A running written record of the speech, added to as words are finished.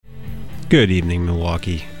Good evening,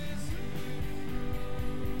 Milwaukee.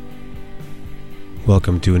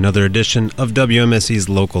 Welcome to another edition of WMSE's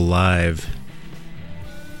Local Live.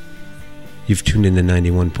 You've tuned into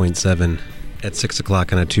 91.7 at 6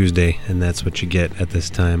 o'clock on a Tuesday, and that's what you get at this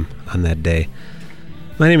time on that day.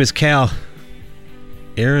 My name is Cal.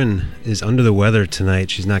 Erin is under the weather tonight.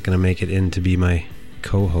 She's not going to make it in to be my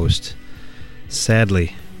co-host,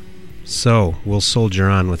 sadly. So, we'll soldier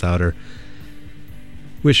on without her.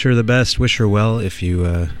 Wish her the best. Wish her well if you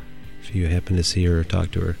happen to see her or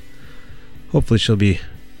talk to her. Hopefully she'll be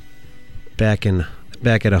back at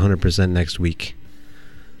 100% next week.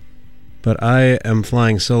 But I am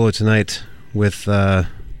flying solo tonight with an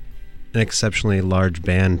exceptionally large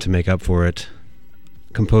band to make up for it,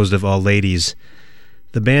 composed of all ladies.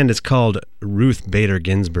 The band is called Ruth Bader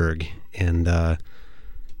Ginsburg, and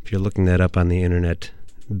if you're looking that up on the internet,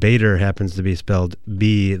 Bader happens to be spelled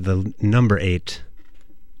B, the number 8,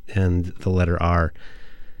 and the letter R.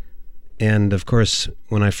 And of course,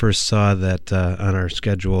 when I first saw that on our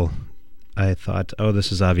schedule, I thought, oh,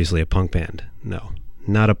 this is obviously a punk band. No,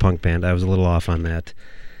 not a punk band. I was a little off on that.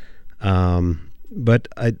 But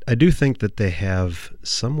I do think that they have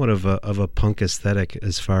somewhat of a punk aesthetic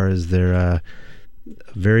as far as their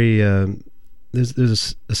very...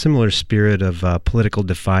 There's a similar spirit of political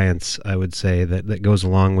defiance, I would say, that goes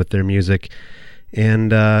along with their music.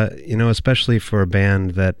 And, especially for a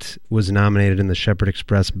band that was nominated in the Shepherd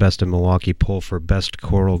Express Best of Milwaukee poll for Best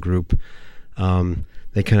Choral Group,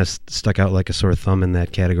 they kind of stuck out like a sore thumb in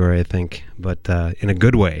that category, I think, but in a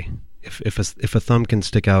good way. If a thumb can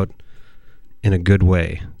stick out in a good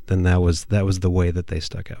way, then that was the way that they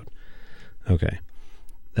stuck out. Okay,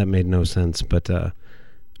 that made no sense, but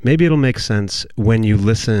maybe it'll make sense when you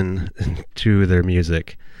listen to their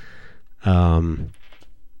music.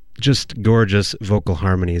 Just gorgeous vocal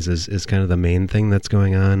harmonies is kind of the main thing that's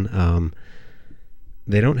going on.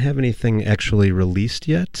 They don't have anything actually released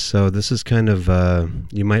yet, so this is kind of,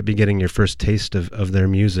 you might be getting your first taste of their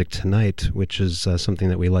music tonight, which is something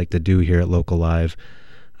that we like to do here at Local Live.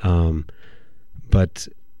 But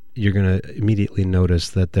you're going to immediately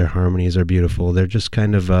notice that their harmonies are beautiful. They're just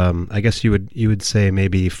kind of, I guess you would say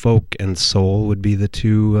maybe folk and soul would be the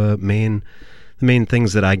two main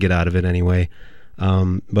things that I get out of it anyway.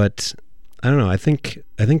 But I don't know. I think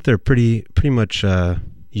they're pretty much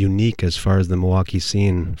unique as far as the Milwaukee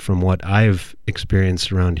scene from what I've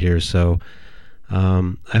experienced around here. So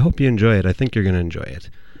I hope you enjoy it. I think you're going to enjoy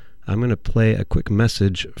it. I'm going to play a quick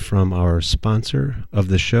message from our sponsor of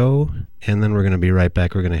the show, and then we're going to be right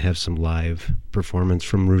back. We're going to have some live performance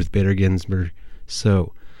from Ruth Bader Ginsburg.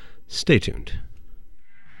 So stay tuned.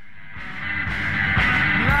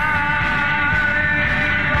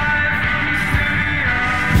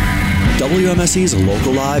 WMSE's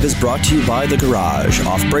Local Live is brought to you by The Garage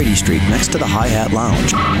off Brady Street next to the Hi-Hat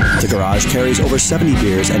Lounge. The Garage carries over 70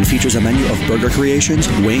 beers and features a menu of burger creations,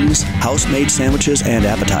 wings, house-made sandwiches, and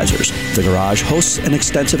appetizers. The Garage hosts an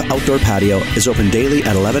extensive outdoor patio, is open daily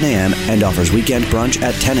at 11 a.m., and offers weekend brunch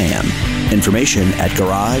at 10 a.m. Information at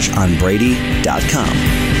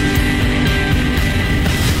garageonbrady.com.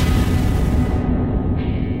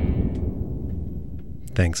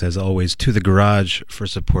 Thanks, as always, to The Garage for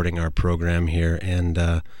supporting our program here. And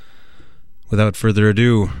without further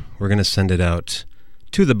ado, we're going to send it out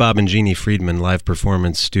to the Bob and Jeannie Friedman Live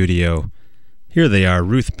Performance Studio. Here they are,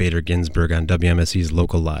 Ruth Bader Ginsburg on WMSE's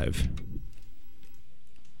Local Live.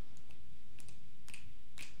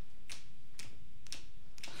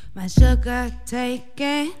 My sugar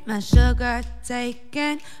taken, my sugar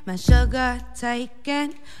taken, my sugar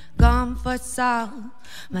taken, gone for salt.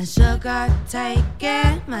 My sugar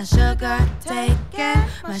taken, my sugar taken,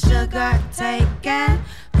 my sugar taken,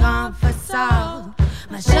 gone for salt.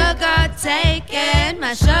 My sugar taken,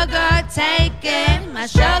 my sugar taken, my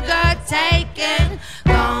sugar taken,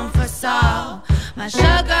 gone for salt. My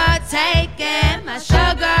sugar taken, my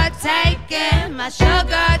sugar taken, my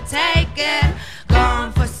sugar taken,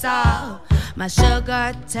 gone for salt. My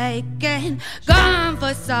sugar taken, gone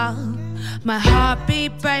for salt. My heart be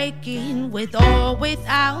breaking with or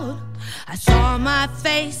without. I saw my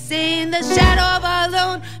face in the shadow of a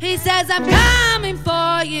balloon. He says I'm coming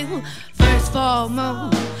for you. First full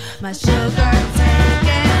moon. My sugar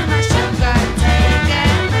taken, my sugar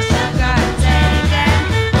taken, my sugar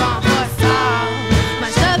taken, gone for salt. My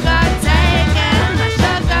sugar taken, my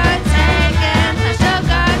sugar taken, my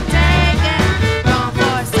sugar taken, gone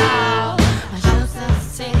for salt. My sugar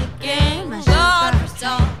taken, my sugar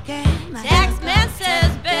taken, my tax man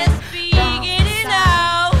says best be getting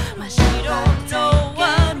out. My she don't know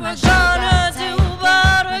what we're gonna do,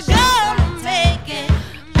 but we're gonna make it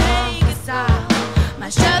salt. My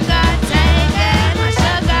sugar taken.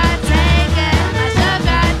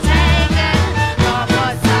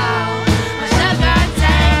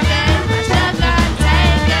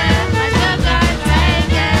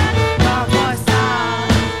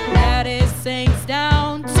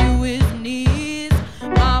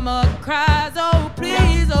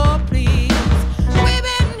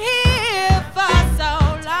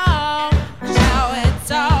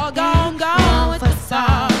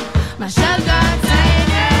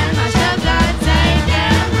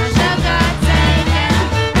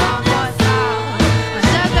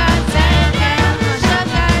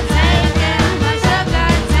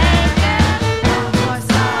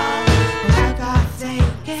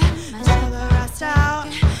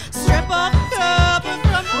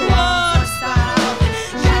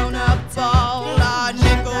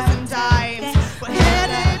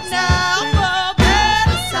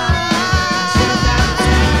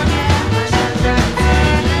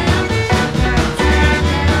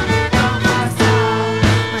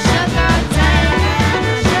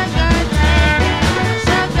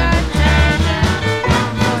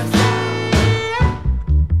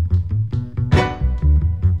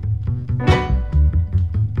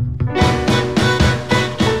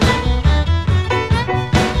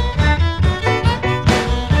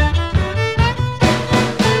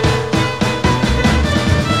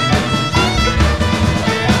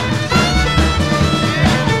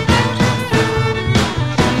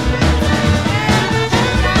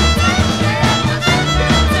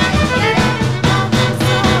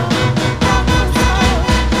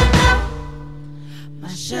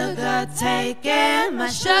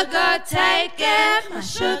 taken, my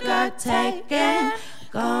sugar taken,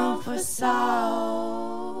 gone for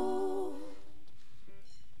salt.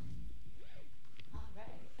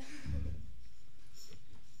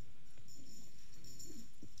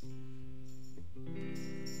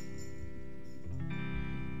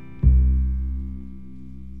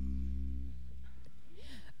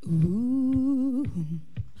 Ooh,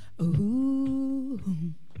 ooh, ooh,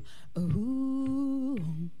 ooh,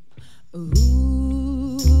 ooh,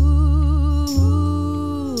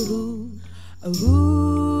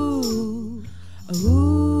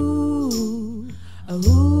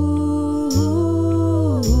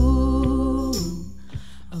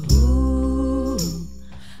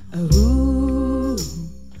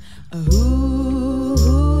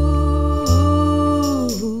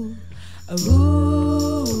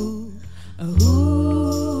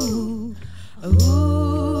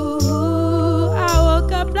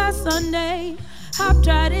 Sunday, hopped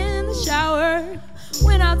right in the shower,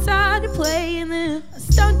 went outside to play, and then I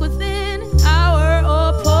stunk within an hour.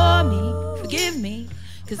 Oh, poor me, forgive me,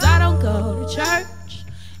 'cause I don't go to church.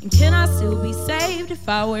 And can I still be saved if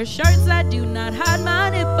I wear shirts that do not hide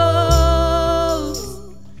my nipples?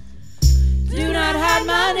 Do not hide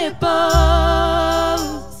my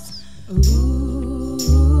nipples. Ooh,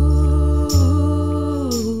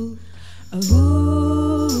 ooh, ooh.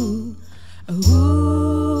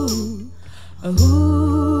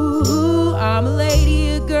 Ooh, I'm a lady,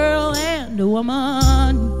 a girl, and a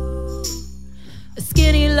woman. A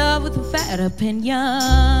skinny love with a fat opinion.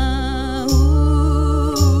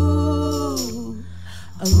 Ooh,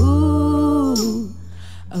 ooh,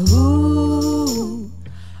 ooh,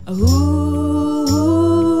 ooh.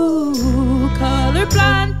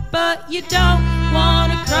 Colorblind, but you don't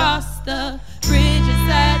wanna cross the bridges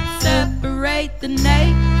that separate the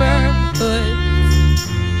neighborhoods.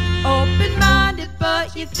 Open-minded,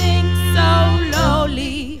 but you think so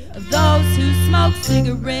lowly of those who smoke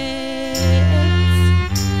cigarettes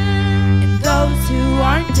and those who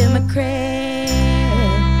aren't Democrats.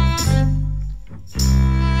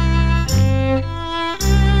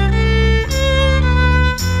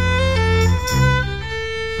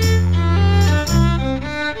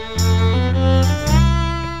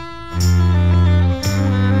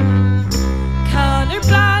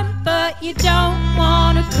 Colorblind, but you don't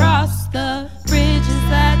wanna cross the bridges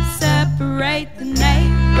that separate the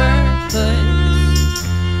neighborhoods.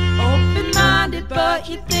 Open-minded, but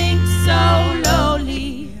you think so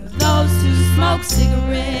lowly of those who smoke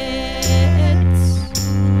cigarettes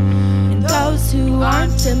and those who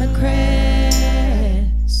aren't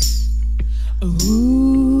Democrats.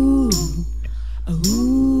 Ooh,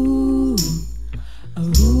 ooh, ooh,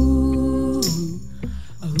 ooh.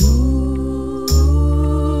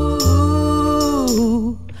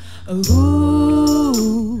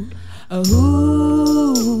 Ooh,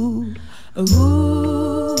 ooh,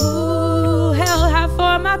 ooh. Held high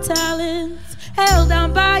for my talents, held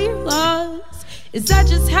down by your laws. Is that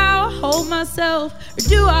just how I hold myself? Or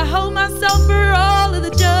do I hold myself for all of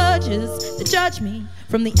the judges that judge me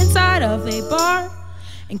from the inside of a bar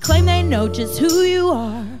and claim they know just who you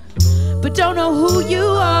are, but don't know who you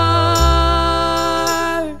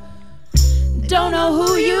are? Don't know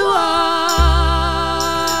who you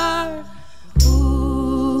are.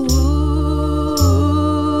 Ooh,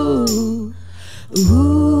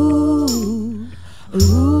 ooh,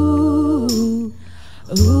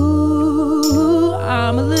 ooh.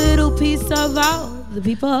 I'm a little piece of all the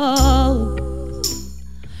people,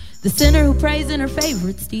 the sinner who prays in her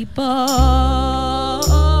favorite steeple.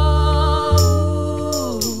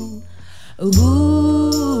 Ooh,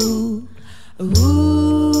 ooh,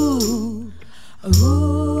 ooh.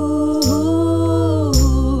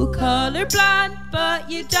 Colorblind, but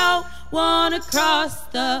you don't wanna cross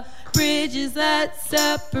the bridges that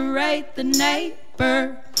separate the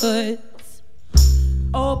neighborhoods.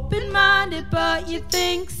 Open-minded, but you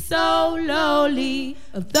think so lowly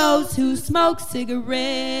of those who smoke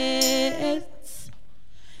cigarettes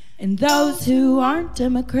and those who aren't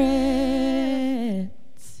Democrats.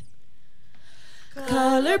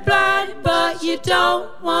 Colorblind, but you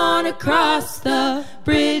don't wanna cross the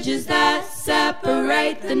bridges that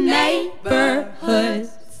separate the neighborhoods.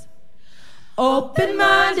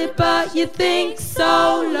 Open-minded, but you think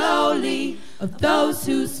so lowly of those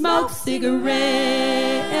who smoke cigarettes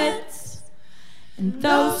and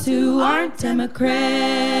those who aren't Democrats.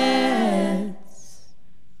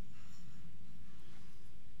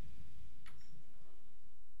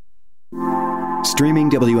 Streaming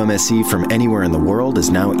WMSE from anywhere in the world is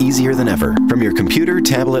now easier than ever. From your computer,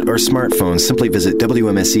 tablet, or smartphone, simply visit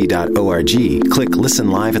WMSE.org, click Listen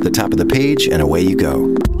Live at the top of the page, and away you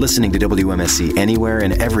go. Listening to WMSE anywhere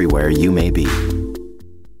and everywhere you may be.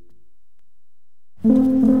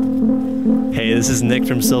 Hey, this is Nick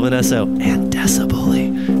from Sylvan Esso and Decibelly,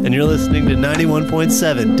 and you're listening to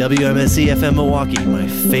 91.7 WMSE FM Milwaukee, my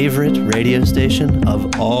favorite radio station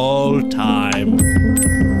of all time.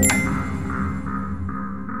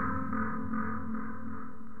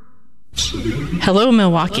 Hello,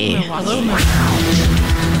 Milwaukee.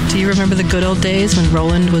 Do you remember the good old days when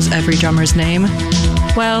Roland was every drummer's name?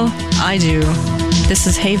 Well, I do. This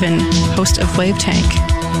is Haven, host of Wave Tank.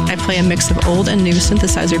 I play a mix of old and new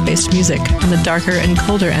synthesizer-based music on the darker and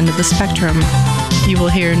colder end of the spectrum. You will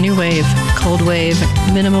hear new wave, cold wave,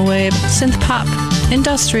 minimal wave, synth pop,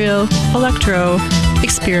 industrial, electro,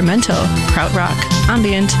 experimental, krautrock,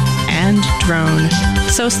 ambient, and drone.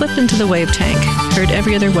 So slip into the Wave Tank, heard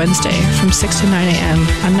every other Wednesday from 6 to 9 a.m.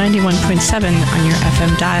 on 91.7 on your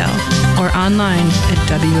FM dial or online at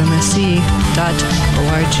wmsc.org.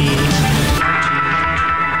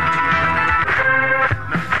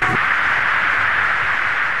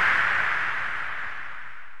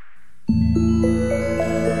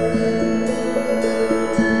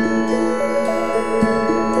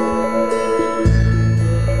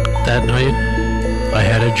 That night, I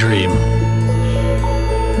had a dream.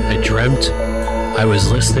 I dreamt I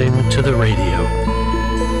was listening to the radio.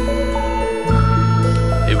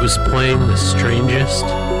 It was playing the strangest,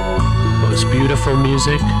 most beautiful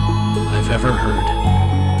music I've ever heard.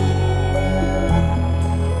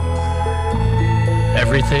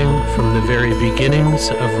 Everything from the very beginnings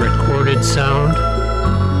of recorded sound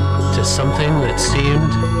to something that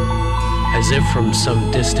seemed as if from some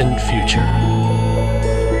distant future.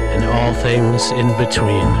 And all things in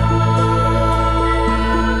between.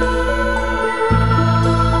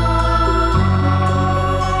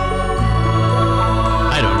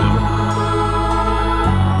 I don't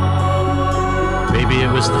know. Maybe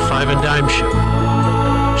it was the Five and Dime Show.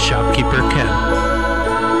 Shopkeeper Ken.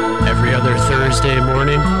 Every other Thursday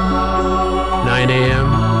morning, 9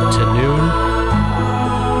 a.m. to noon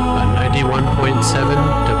on 91.7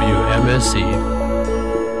 WMSE.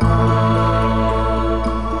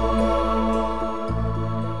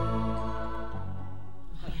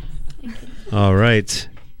 All right.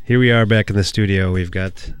 Here we are back in the studio. We've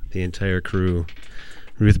got the entire crew.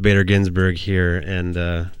 Ruth Bader Ginsburg here, and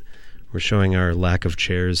we're showing our lack of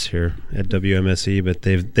chairs here at WMSE, but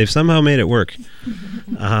they've somehow made it work.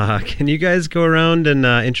 Can you guys go around and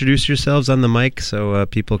introduce yourselves on the mic so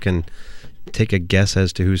people can take a guess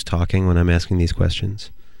as to who's talking when I'm asking these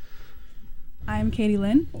questions? I'm Katie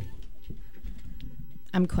Lynn.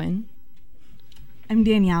 I'm Quinn. I'm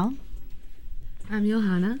Danielle. I'm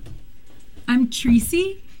Johanna. I'm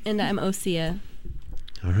Tracy. And I'm Osea.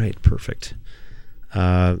 All right, perfect.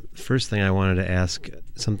 First thing I wanted to ask,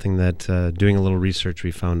 something that doing a little research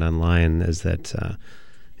we found online is that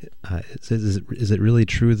is it really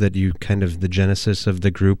true that you kind of, the genesis of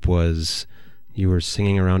the group was you were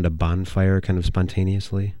singing around a bonfire kind of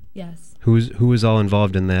spontaneously? Yes. Who was all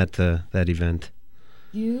involved in that event?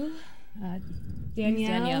 You,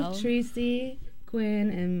 Danielle, Tracy, Quinn,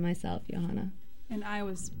 and myself, Johanna. And I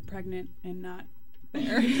was pregnant and not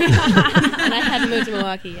there. And I hadn't moved to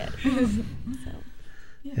Milwaukee yet. So.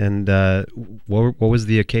 Yeah. And what was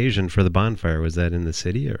the occasion for the bonfire? Was that in the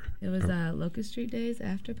city or? It was Locust Street Days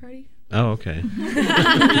after party. Oh, okay.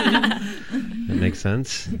 That makes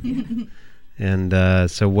sense. And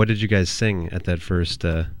so, what did you guys sing at that first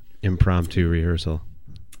impromptu rehearsal?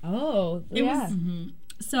 Oh, it was. Mm-hmm.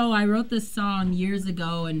 So I wrote this song years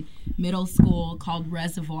ago in middle school called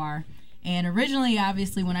Reservoir. And originally,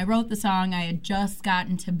 obviously, when I wrote the song, I had just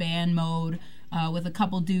gotten to band mode with a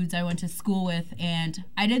couple dudes I went to school with, and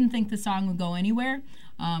I didn't think the song would go anywhere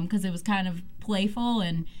because it was kind of playful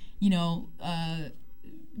and,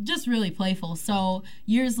 just really playful. So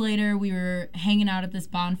years later, we were hanging out at this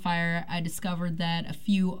bonfire. I discovered that a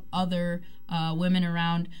few other women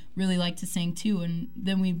around really liked to sing too, and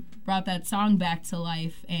then we brought that song back to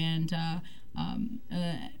life, and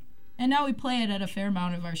now we play it at a fair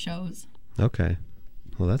amount of our shows. Okay,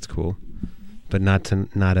 well that's cool, but not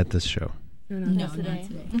at this show. No, not today.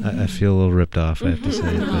 I feel a little ripped off, I have to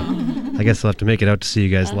say. But I guess I'll have to make it out to see you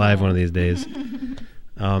guys live one of these days.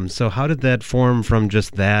 So how did that form from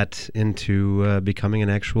just that into becoming an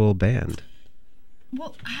actual band?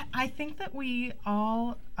 Well, I think that we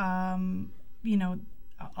all,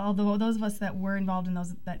 although those of us that were involved and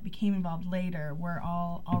those that became involved later were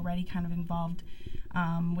all already kind of involved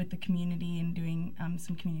with the community and doing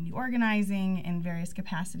some community organizing in various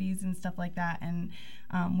capacities and stuff like that. And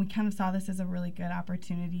we kind of saw this as a really good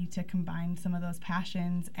opportunity to combine some of those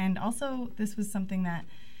passions. And also, this was something that,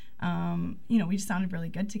 we just sounded really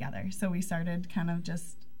good together. So we started kind of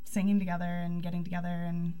just singing together and getting together,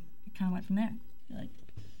 and it kind of went from there.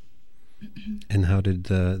 And how did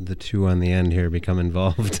the two on the end here become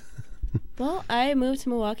involved? Well, I moved to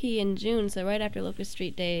Milwaukee in June, so right after Locust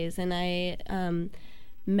Street Days, and I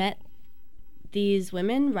met these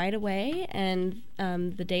women right away. And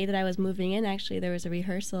the day that I was moving in, actually, there was a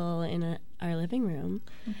rehearsal in our living room,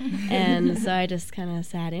 and so I just kind of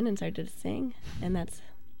sat in and started to sing, and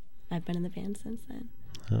I've been in the band since then.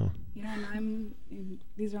 Oh. Yeah, and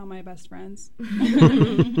these are all my best friends.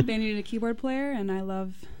 They needed a keyboard player, and I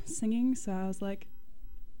love singing, so I was like,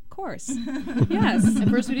 of course. Yes. At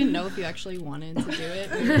first, we didn't know if you actually wanted to do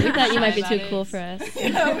it. We thought you might be too cool for us.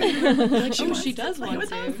 Like, she does want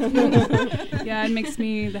to. Yeah, it makes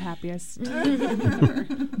me the happiest.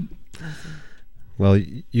 Well,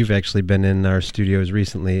 you've actually been in our studios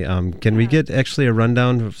recently. Can we get actually a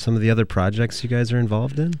rundown of some of the other projects you guys are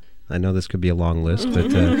involved in? I know this could be a long list,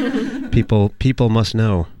 but people must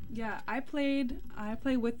know. Yeah, I play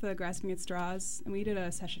with the Grasping at Straws, and we did a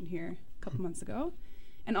session here a couple months ago.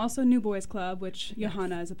 And also New Boys Club, which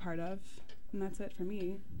Johanna is a part of. And that's it for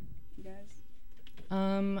me. You guys?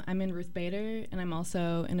 I'm in Ruth Bader, and I'm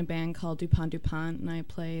also in a band called Dupont Dupont, and I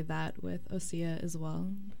play that with Osea as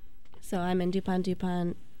well. So I'm in Dupont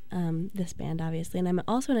Dupont, this band, obviously, and I'm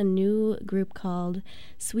also in a new group called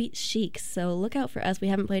Sweet Chics. So look out for us. We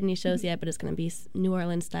haven't played any shows yet, but it's going to be New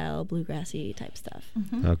Orleans-style, bluegrassy type stuff.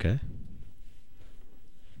 Mm-hmm. Okay.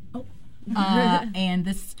 And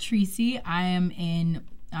this is Tracy. I am in,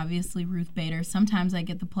 obviously, Ruth Bader. Sometimes I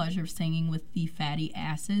get the pleasure of singing with the Fatty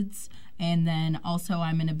Acids. And then also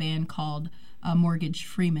I'm in a band called Mortgage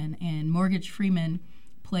Freeman. And Mortgage Freeman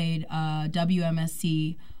played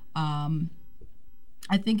WMSC.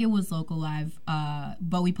 I think it was Local Live,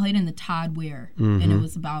 but we played in the Todd Weir, and it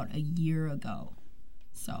was about a year ago.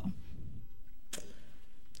 So.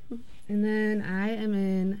 And then I am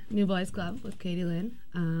in New Boys Club with Katie Lynn,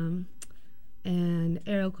 and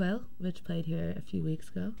Arrow Quill, which played here a few weeks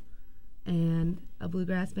ago, and a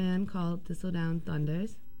bluegrass band called Thistledown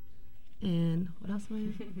Thunders. And what else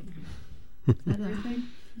am I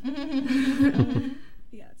in?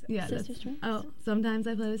 Yeah, Sister Strings? Oh, sometimes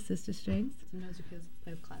I play with Sister Strings. Sometimes you play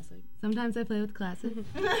with Classic. Sometimes I play with Classic.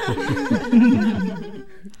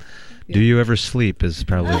 Do you ever sleep is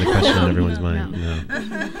probably the question on everyone's mind. No.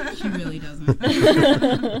 She really doesn't.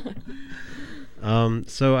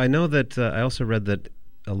 So I know that I also read that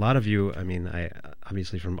a lot of you, I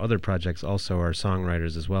obviously from other projects also are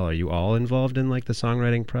songwriters as well. Are you all involved in like the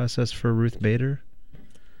songwriting process for Ruth Bader?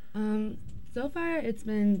 So far it's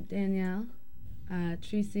been Danielle,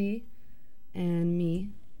 Tracy, and me.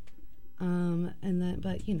 And then,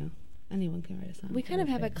 but anyone can write a song. We kind of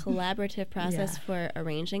have a collaborative process for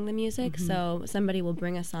arranging the music. So somebody will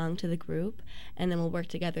bring a song to the group, and then we'll work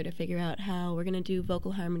together to figure out how we're going to do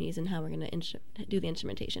vocal harmonies and how we're going to do the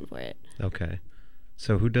instrumentation for it. Okay.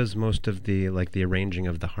 So who does most of the arranging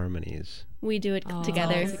of the harmonies? We do it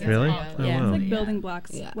together. Really? Yeah. Oh, wow. It's like building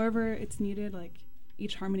blocks. Yeah. Wherever it's needed, like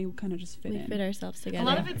each harmony will kind of just fit in. We fit ourselves together. A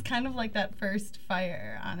lot of it's kind of like that first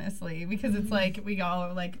fire, honestly, because it's like we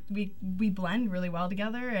all we blend really well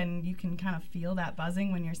together, and you can kind of feel that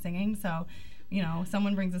buzzing when you're singing. So,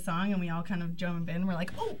 someone brings a song and we all kind of jump in. We're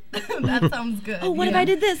like, oh, that sounds good. Oh, what if I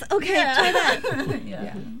did this? Okay, try that.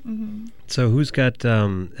 Yeah. Mm-hmm. So who's got?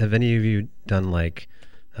 Have any of you done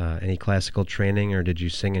any classical training, or did you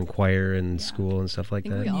sing in choir in school and stuff like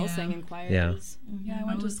that? We all sang in choirs. Yeah. Yeah, I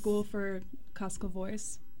went to school for classical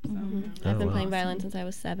voice. So. I've been playing violin since I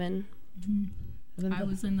was 7. I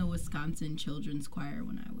was in the Wisconsin Children's Choir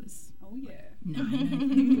when I was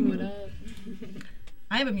 9. What up?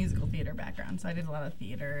 I have a musical theater background, so I did a lot of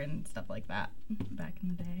theater and stuff like that back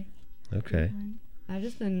in the day. Okay. I've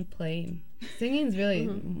just been playing. Singing's really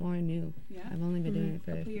more new. Yeah. I've only been doing it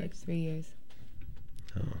for like 3 years.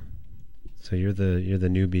 Oh. So you're the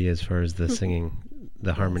newbie as far as the singing,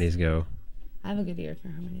 the harmonies go. I have a good ear for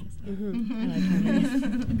harmonies. So I like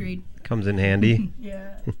harmonies. Agreed. Comes in handy.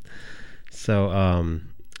 Yeah. So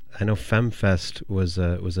I know FemFest was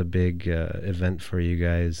a big event for you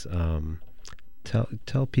guys.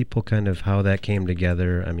 Tell people kind of how that came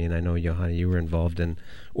together. I know, Johanna, you were involved in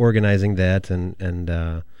organizing that, and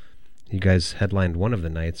you guys headlined one of the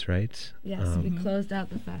nights, right? Yes, we closed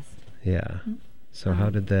out the fest. Yeah. So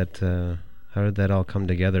how did that all come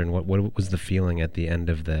together, and what was the feeling at the end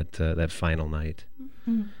of that final night?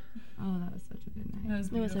 Oh, that was such a good night. That was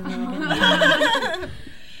It was a beautiful. really good night.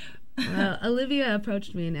 Well, Olivia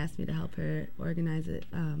approached me and asked me to help her organize it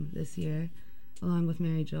this year, along with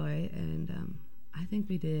Mary Joy, and I think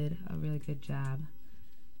we did a really good job.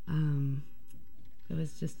 It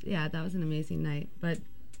was just, that was an amazing night. But,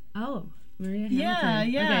 Maria Hamilton.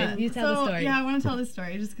 Yeah. Okay, you tell the story. Yeah, I want to tell the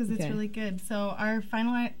story just because it's Okay. really good. So our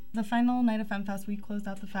the final night of FemFest, we closed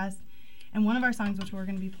out the fest, and one of our songs, which we're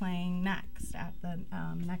going to be playing next at the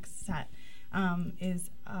next set, is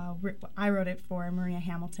I wrote it for Maria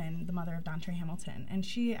Hamilton, the mother of Dontre Hamilton, and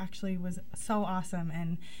she actually was so awesome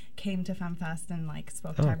and came to FemFest and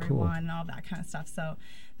spoke to everyone and all that kind of stuff. So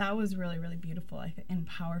that was really, really beautiful and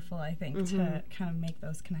powerful, I think, to kind of make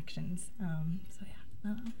those connections. So yeah.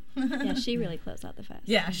 Yeah, she really closed out the fest.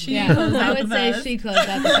 Yeah, she closed out I would the say fest. she closed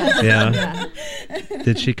out the fest. Yeah.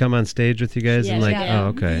 Did she come on stage with you guys? Yeah, and she did. oh,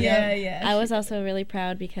 okay. Yeah. I was also really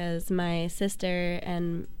proud because my sister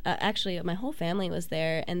and actually my whole family was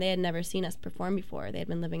there, and they had never seen us perform before. They had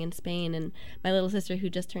been living in Spain, and my little sister, who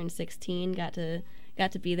just turned 16, got to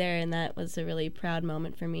be there, and that was a really proud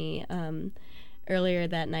moment for me. Earlier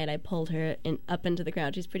that night, I pulled her up into the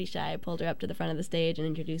crowd. She's pretty shy. I pulled her up to the front of the stage and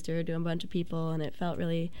introduced her to a bunch of people, and it felt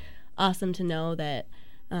really awesome to know that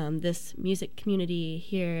this music community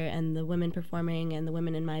here and the women performing and the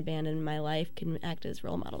women in my band and in my life can act as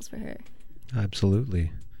role models for her.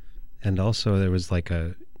 Absolutely. And also there was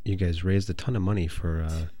you guys raised a ton of money for...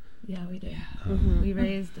 Yeah, we did. We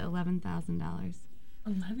raised $11,000. $11,000.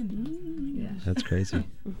 Yeah. That's crazy.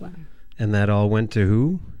 Wow. And that all went to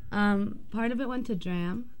who? Part of it went to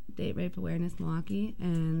DRAM, Date Rape Awareness Milwaukee,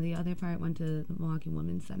 and the other part went to the Milwaukee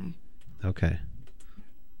Women's Center. Okay.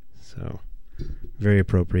 So, very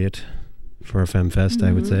appropriate for a FemFest,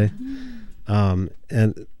 I would say.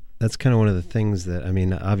 And that's kind of one of the things that,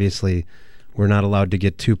 obviously, we're not allowed to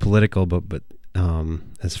get too political, but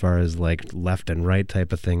as far as left and right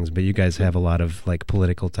type of things, but you guys have a lot of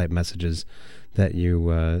political type messages that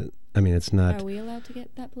you... it's not... Are we allowed to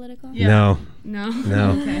get that political? Yeah. No.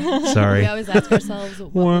 Okay. Sorry. We always ask ourselves,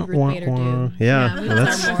 what would Ruth Bader do? Yeah. We Well,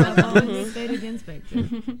 ask ourselves, what would Ruth Bader Ginsburg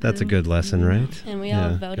do? That's a good lesson, right? And we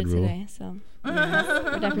Yeah, all voted good rule. today, so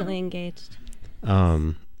we're definitely engaged.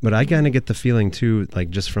 But I kind of get the feeling, too,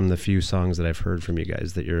 just from the few songs that I've heard from you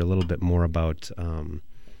guys, that you're a little bit more about...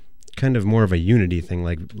 kind of more of a unity thing,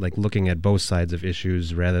 like looking at both sides of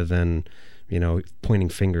issues rather than... pointing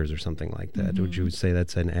fingers or something like that. Would you say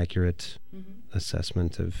that's an accurate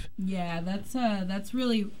assessment of? Yeah, that's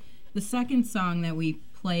really the second song that we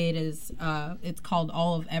played is it's called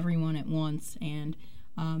All of Everyone at Once, and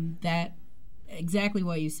that exactly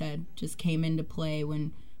what you said just came into play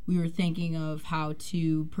when we were thinking of how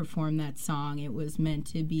to perform that song. It was meant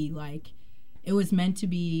to be like a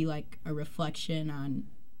reflection on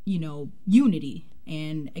unity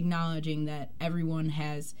and acknowledging that everyone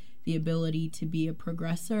has the ability to be a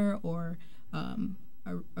progressor or a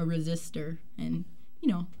resistor, and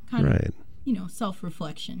kind of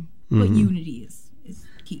self-reflection. But unity is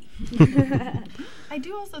key. I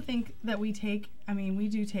do also think that we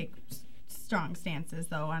do take strong stances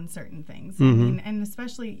though on certain things. And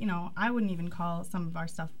especially, I wouldn't even call some of our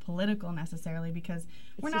stuff political necessarily, because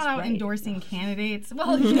we're not out endorsing candidates.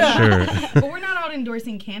 Well, but we're not out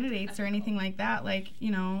endorsing candidates or anything like that.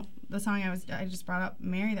 The song I just brought up,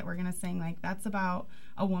 Mary, that we're gonna sing, that's about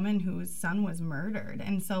a woman whose son was murdered,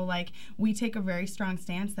 and so we take a very strong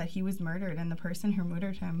stance that he was murdered, and the person who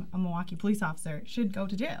murdered him, a Milwaukee police officer, should go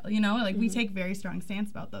to jail. We take very strong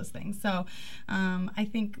stance about those things. So I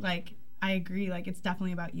think I agree, it's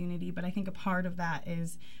definitely about unity, but I think a part of that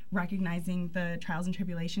is recognizing the trials and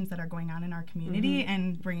tribulations that are going on in our community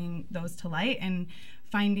and bringing those to light and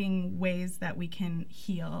finding ways that we can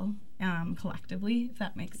heal collectively, if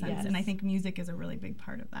that makes sense. Yes. And I think music is a really big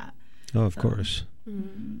part of that. Oh, of course.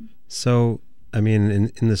 So,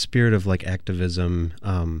 in the spirit of activism,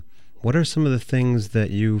 what are some of the things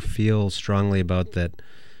that you feel strongly about that,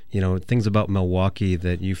 things about Milwaukee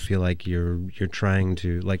that you feel like you're trying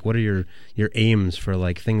to, what are your aims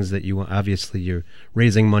for things that you obviously you're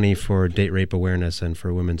raising money for date rape awareness and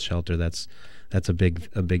for women's shelter. That's a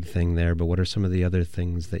big thing there. But what are some of the other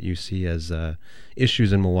things that you see as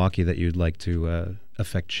issues in Milwaukee that you'd like to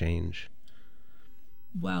affect change?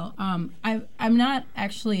 Well, I'm not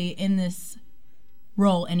actually in this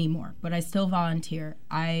role anymore, but I still volunteer.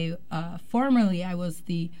 Formerly I was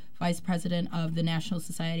the vice president of the National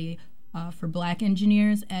Society for Black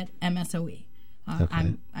Engineers at MSOE.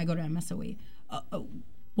 I go to MSOE.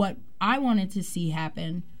 What I wanted to see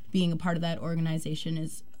happen, being a part of that organization,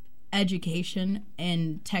 is education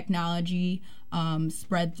and technology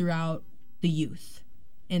spread throughout the youth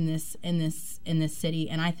in this city,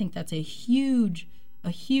 and I think that's a huge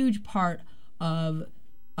part of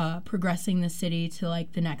progressing the city to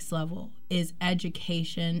like the next level is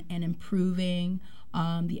education and improving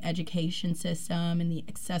the education system and the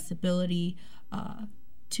accessibility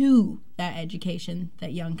to that education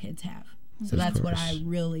that young kids have. So that's what I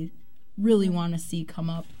really want to see come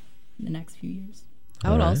up in the next few years. I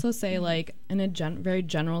would also say, like, in a very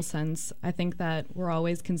general sense, I think that we're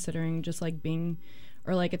always considering just like being,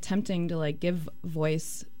 or like attempting to like give a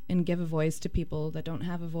voice to people that don't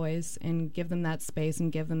have a voice, and give them that space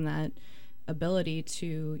and give them that ability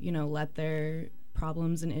to, you know, let their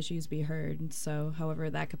problems and issues be heard. So however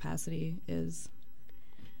that capacity is.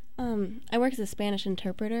 I work as a Spanish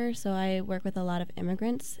interpreter, so I work with a lot of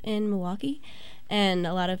immigrants in Milwaukee, and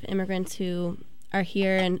a lot of immigrants who are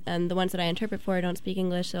here, and the ones that I interpret for don't speak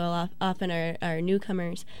English, so often are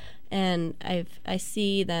newcomers, and I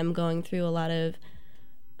see them going through a lot of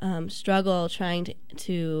struggle trying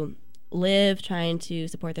to live, trying to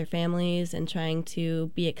support their families, and trying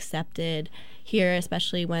to be accepted here,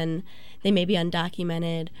 especially when they may be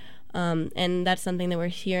undocumented. And that's something that we're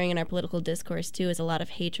hearing in our political discourse too, is a lot of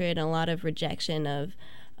hatred and a lot of rejection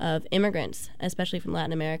of immigrants, especially from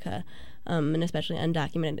Latin America, and especially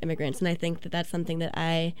undocumented immigrants. And I think that that's something that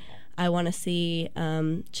I want to see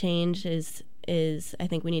change is I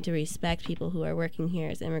think we need to respect people who are working here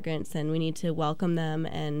as immigrants, and we need to welcome them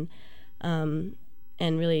and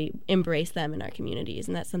really embrace them in our communities.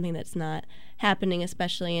 And that's something that's not happening,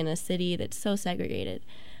 especially in a city that's so segregated.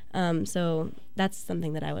 So that's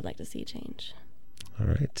something that I would like to see change. All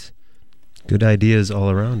right. Good ideas all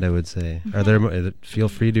around, I would say. Are there? Feel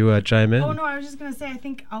free to chime in. Oh, no, I was just going to say, I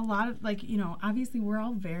think a lot of, like, you know, obviously we're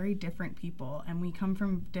all very different people, and we come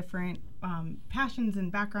from different passions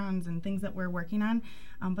and backgrounds and things that we're working on,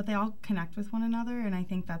 but they all connect with one another, and I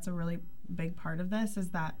think that's a really big part of this, is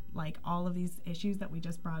that, like, all of these issues that we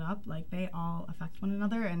just brought up, like, they all affect one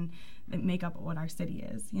another, and they make up what our city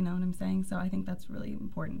is, you know what I'm saying? So I think that's really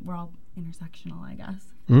important. We're all intersectional, I guess,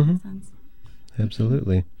 in that sense.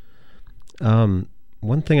 Absolutely.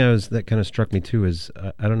 One thing that kind of struck me too is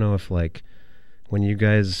I don't know if, like, when you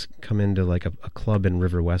guys come into like a club in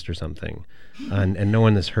River West or something, and no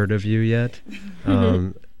one has heard of you yet.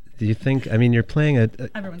 Do you think? I mean, you're playing well,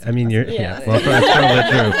 that's probably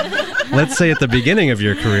true. Let's say at the beginning of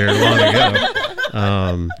your career, long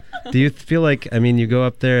ago. Do you feel like? I mean, you go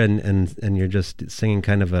up there and you're just singing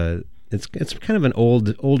kind of it's kind of an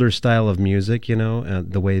older style of music, you know,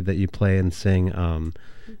 the way that you play and sing.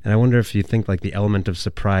 And I wonder if you think like the element of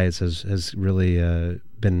surprise has really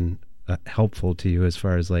been helpful to you as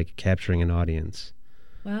far as like capturing an audience.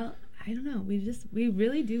 Well, I don't know. We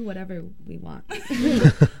really do whatever we want.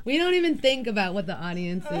 We don't even think about what the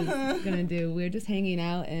audience is gonna do. We're just hanging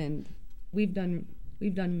out, and we've done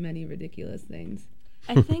many ridiculous things.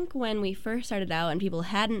 I think when we first started out and people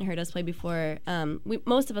hadn't heard us play before,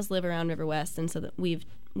 most of us live around River West, and so that we've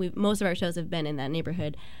most of our shows have been in that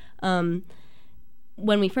neighborhood.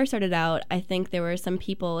 When we first started out, I think there were some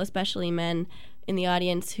people, especially men, in the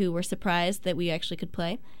audience who were surprised that we actually could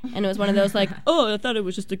play. And it was one of those like, oh, I thought it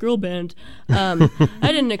was just a girl band. I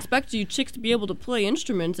didn't expect you chicks to be able to play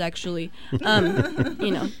instruments, actually. You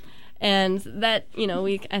know. And that, you know,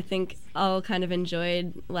 I think all kind of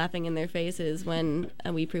enjoyed laughing in their faces when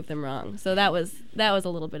we proved them wrong. So that was a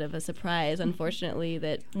little bit of a surprise, unfortunately,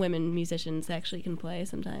 that women musicians actually can play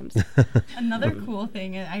sometimes. Another cool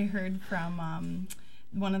thing I heard from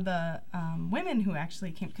one of the women who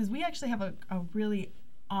actually came, because we actually have a really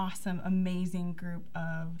awesome, amazing group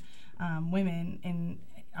of women in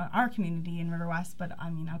our community in River West, but I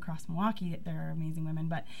mean across Milwaukee there are amazing women,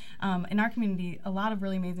 but in our community a lot of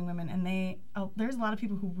really amazing women, and there's a lot of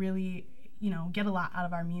people who really, you know, get a lot out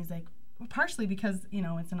of our music, partially because, you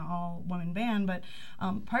know, it's an all-woman band, but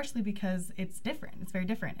partially because it's different, it's very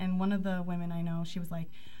different. And one of the women I know, she was like,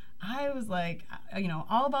 I was like, you know,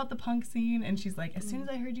 all about the punk scene, and she's like, as soon as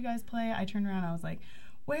I heard you guys play, I turned around, I was like,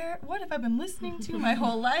 what have I been listening to my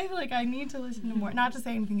whole life? Like, I need to listen to more. Not to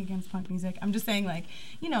say anything against punk music. I'm just saying, like,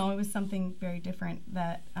 you know, it was something very different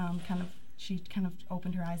that she kind of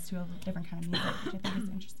opened her eyes to a different kind of music, which I think is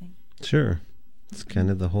interesting. Sure. It's kind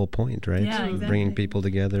of the whole point, right? Yeah, exactly. Bringing people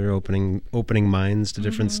together, opening minds to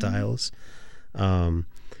different styles. And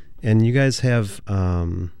you guys have...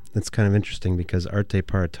 That's kind of interesting because Arte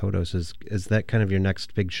para Todos is that kind of your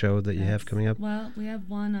next big show that you have coming up? Well, we have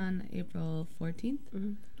one on April 14th.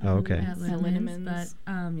 Mm-hmm. Oh, okay. At Lindeman's,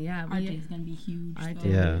 but yeah, Arte is going to be huge. Arte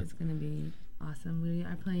is going to be awesome. We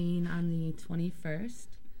are playing on the 21st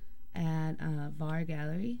at VAR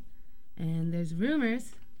Gallery, and there's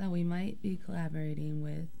rumors that we might be collaborating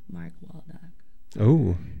with Mark Waldock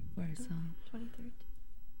Oh. For a song. 23rd.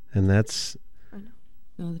 And that's...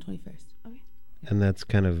 No, the 21st. Okay. And that's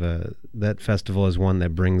kind of that festival is one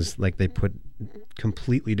that brings, like, they put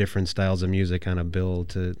completely different styles of music on a bill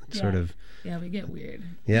to sort of... Yeah, we get weird.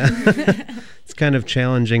 Yeah. It's kind of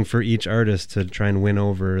challenging for each artist to try and win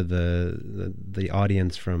over the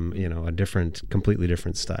audience from, a completely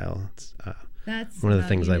different style. It's that's one of the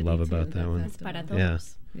things I love about that one. Yeah.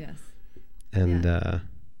 Yes. And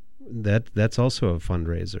that's also a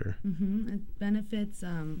fundraiser. Mm-hmm. It benefits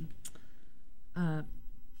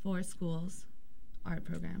 4 schools, art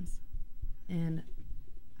programs, and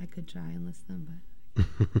I could try and list them, but I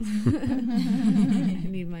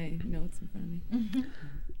need my notes in front of me.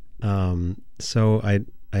 So I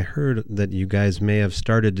heard that you guys may have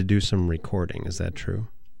started to do some recording. Is that true?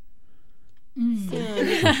 Soon.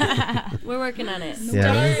 We're working on it.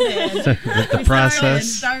 Yeah. the process.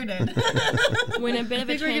 Started. We're in a bit of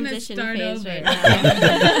a transition phase right now.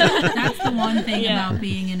 That's the one thing about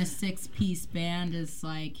being in a 6-piece band is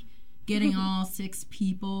like getting all 6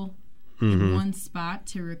 people in one spot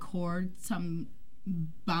to record some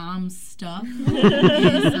bomb stuff.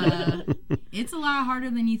 It's a lot harder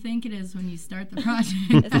than you think it is when you start the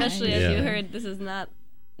project. Especially as you heard, this is not.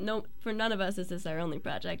 No, for none of us is this our only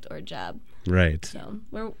project or job. Right. So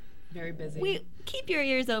we're very busy. We keep your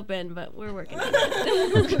ears open, but we're working on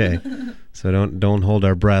it. Okay. So don't hold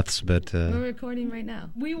our breaths, but we're recording right now.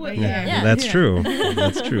 We would. Yeah. That's true.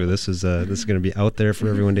 That's true. This is going to be out there for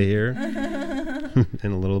everyone to hear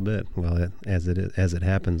in a little bit. Well, as it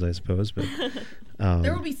happens, I suppose. But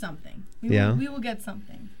there will be something. We will get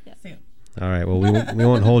something soon. All right. Well, we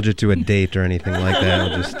won't hold you to a date or anything like that.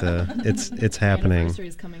 We'll just it's happening. Anniversary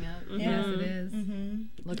is coming up. Mm-hmm. Yes, it is.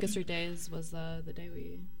 Mm-hmm. Locust Street Days was the day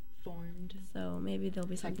we formed. So maybe there'll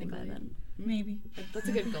be something by then. Maybe. That's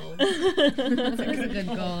a good goal. That's a good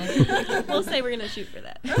goal. We'll say we're going to shoot for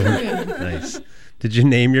that. Nice. Did you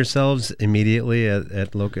name yourselves immediately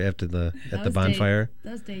at Loca after the bonfire?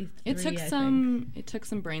 That was day 3, It took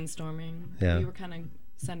some brainstorming. Yeah. We were kind of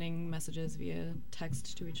sending messages via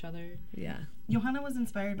text to each other. Yeah. Johanna was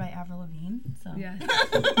inspired by Avril Lavigne, so. Yeah. Is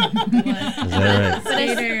that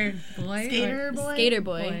right? Skater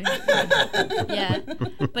boy. Yeah.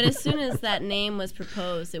 But as soon as that name was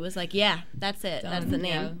proposed, it was like, yeah, that's it. That's the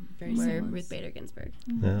name. Yeah, very We're seamless. Ruth Bader Ginsburg.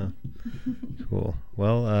 Yeah. Cool.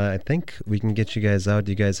 Well, I think we can get you guys out.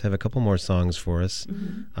 You guys have a couple more songs for us.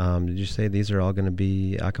 Mm-hmm. Did you say these are all going to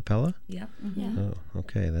be a cappella? Yep. Yeah. Oh,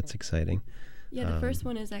 okay. That's exciting. Yeah, the first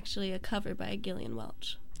one is actually a cover by Gillian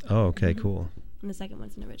Welch. Oh, okay, cool. And the second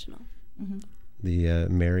one's an original. Mm-hmm. The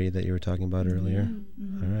Mary that you were talking about earlier.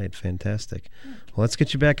 Mm-hmm. All right, fantastic. Well, let's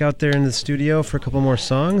get you back out there in the studio for a couple more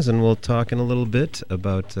songs, and we'll talk in a little bit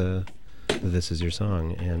about This Is Your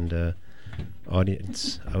Song. And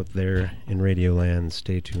audience out there in Radio Land,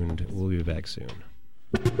 stay tuned. We'll be back soon.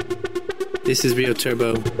 This is Rio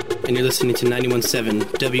Turbo, and you're listening to 91.7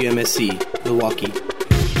 WMSC, Milwaukee.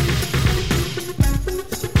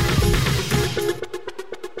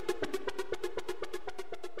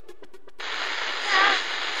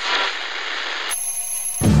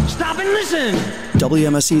 Stop and listen!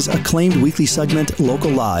 WMSC's acclaimed weekly segment,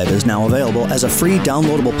 Local Live, is now available as a free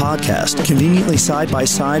downloadable podcast, conveniently side by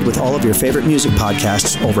side with all of your favorite music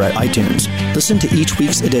podcasts over at iTunes. Listen to each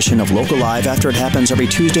week's edition of Local Live after it happens every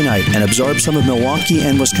Tuesday night and absorb some of Milwaukee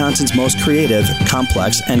and Wisconsin's most creative,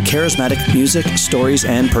 complex, and charismatic music, stories,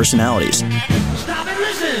 and personalities. Stop and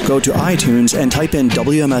listen! Go to iTunes and type in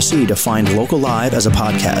WMSC to find Local Live as a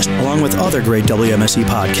podcast, along with other great WMSC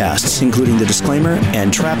podcasts, including The Disclaimer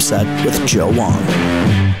and Trap Set with Joe Wong.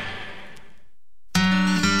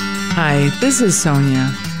 Hi, this is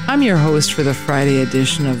Sonia. I'm your host for the Friday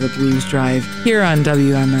edition of the Blues Drive here on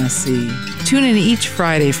WMSC. Tune in each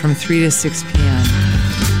Friday from 3 to 6 p.m.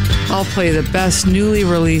 I'll play the best newly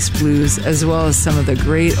released blues as well as some of the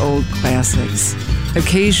great old classics.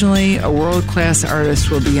 Occasionally, a world-class artist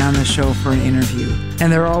will be on the show for an interview, and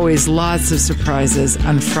there are always lots of surprises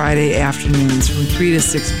on Friday afternoons from 3 to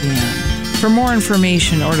 6 p.m. For more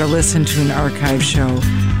information or to listen to an archive show,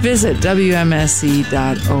 visit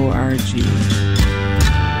WMSC.org.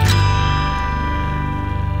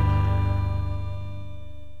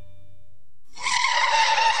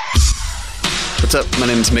 What's up? My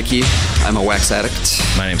name's Mickey. I'm a wax addict.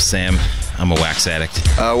 My name's Sam. I'm a wax addict.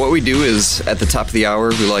 What we do is, at the top of the hour,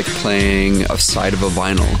 we like playing a side of a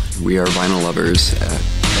vinyl. We are vinyl lovers.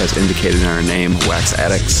 as indicated in our name, Wax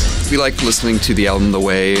Addicts. We like listening to the album the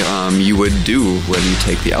way you would do when you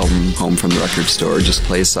take the album home from the record store. Just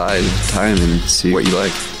play aside time and see what you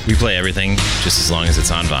like. We play everything just as long as it's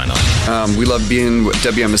on vinyl. We love being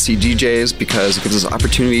WMSC DJs because it gives us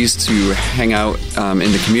opportunities to hang out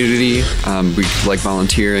in the community. We like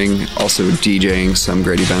volunteering, also DJing some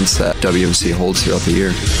great events that WMSC holds throughout the year.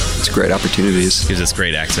 It's great opportunities. Gives us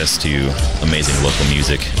great access to amazing local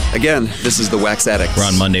music. Again, this is the Wax Addicts. We're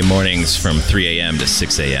on Monday mornings from 3 a.m. to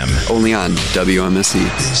 6 a.m. Only on WMSC.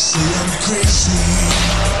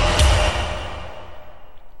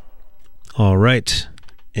 All right.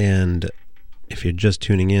 And if you're just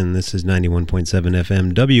tuning in, this is 91.7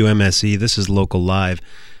 FM WMSE. This is Local Live.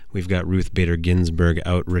 We've got Ruth Bader Ginsburg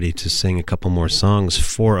out ready to sing a couple more songs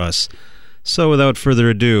for us. So without further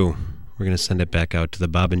ado, we're going to send it back out to the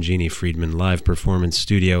Bob and Jeannie Friedman live performance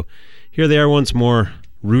studio. Here they are once more,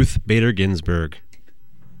 Ruth Bader Ginsburg.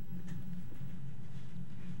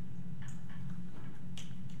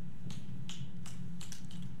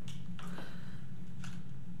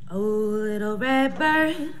 Oh, little red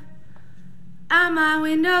bird on my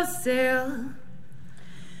windowsill,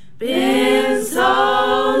 been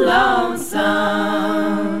so lonesome,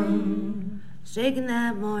 shaking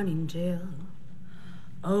that morning chill.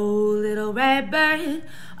 Oh, little red bird,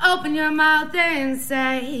 open your mouth and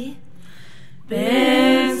say,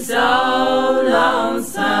 been so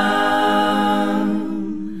lonesome,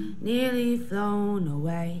 nearly flown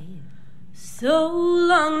away. So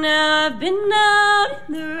long now I've been out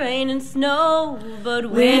in the rain and snow,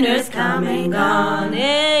 but winter's come and gone.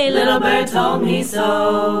 Hey, little bird told me so.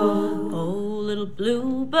 Oh, little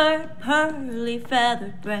bluebird, pearly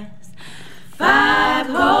feathered breast, 5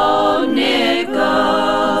 cold nickels,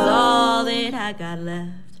 all that I got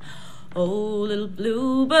left. Oh, little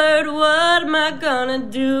bluebird, what am I gonna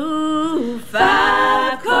do?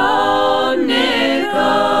 5 cold nickels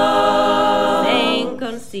ain't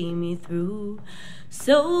gonna see me through.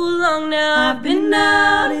 So long now I've been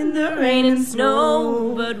out in the rain and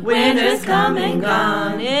snow, but winter's come and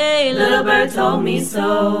gone. Hey, little bird told me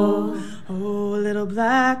so. Oh, little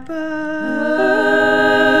blackbird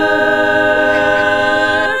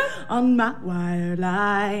on my wire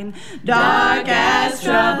line, dark as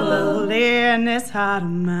trouble in this heart of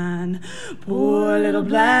mine. Poor little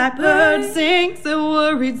blackbird sings a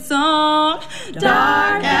worried song,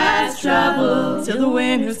 dark as trouble till the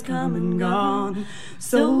winter's come and gone.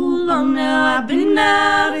 So long now I've been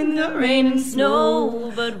out in the rain and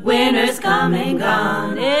snow, but winter's come and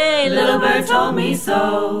gone. Hey, little bird told me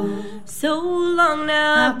so. So long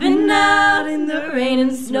now I've been out in the rain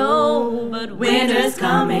and snow, but winter's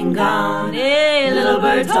come and gone. Hey, little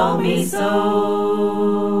bird told me so.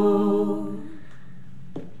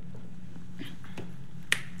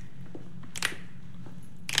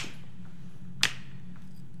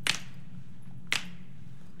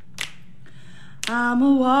 I'm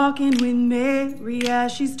a-walking with Mary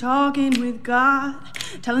as she's talking with God,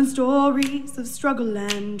 telling stories of struggle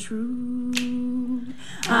and truth.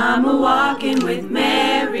 I'm a-walking with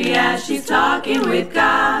Mary as she's talking with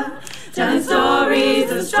God, telling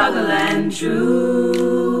stories of struggle and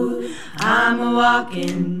truth. I'm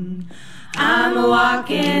a-walking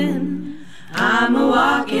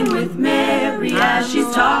with Mary as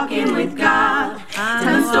she's talking with God,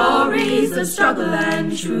 telling stories of struggle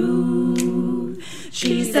and truth.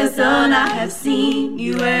 She says, son, I have seen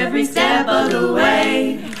you every step of the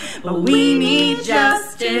way, but we need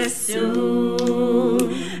justice soon.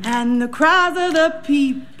 And the cries of the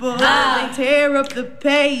people, they tear up the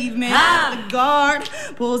pavement. The guard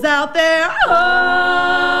pulls out their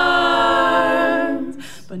arms.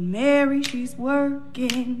 But Mary, she's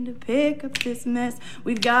working to pick up this mess.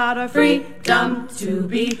 We've got our freedom to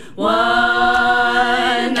be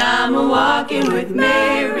won. I'm a-walking with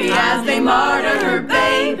Mary as they martyr her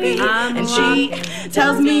baby, and she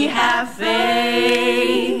tells me have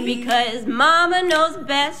faith, because Mama knows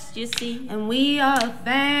best, you see, and we are a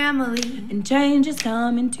family, and change is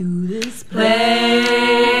coming to this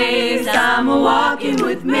place. I'm a-walking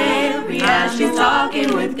with Mary as she's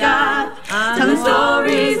talking with God, telling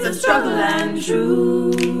stories of struggle and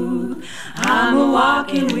truth. I'm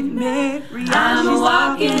a-walking with Mary, I'm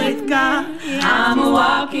a-walking with God, I'm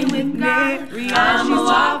a-walking with Mary, I'm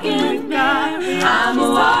a-walking with God, I'm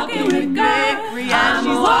a-walking with Mary, I'm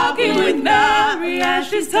a-walking with Mary as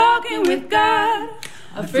she's talking with God.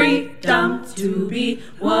 A freedom to be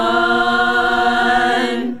won.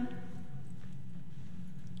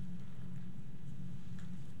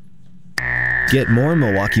 Get more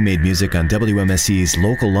Milwaukee-made music on WMSE's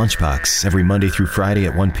local lunchbox every Monday through Friday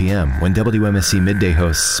at 1 p.m. when WMSE Midday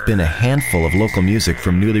hosts spin a handful of local music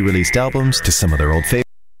from newly released albums to some of their old favorites.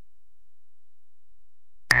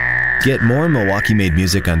 Get more Milwaukee-made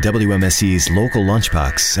music on WMSE's local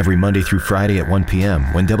lunchbox every Monday through Friday at 1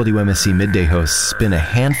 p.m. when WMSE Midday hosts spin a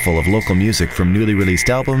handful of local music from newly released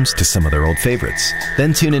albums to some of their old favorites.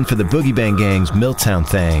 Then tune in for the Boogie Bang Gang's Milltown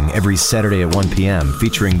Thang every Saturday at 1 p.m.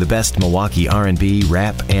 featuring the best Milwaukee R&B,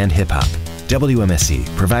 rap, and hip-hop. WMSE,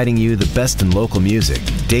 providing you the best in local music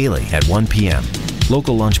daily at 1 p.m.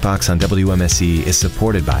 Local Lunchbox on WMSE is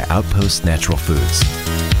supported by Outpost Natural Foods.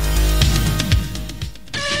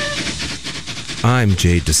 I'm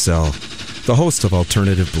Jay DeSell, the host of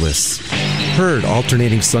Alternative Bliss. Heard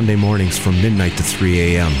alternating Sunday mornings from midnight to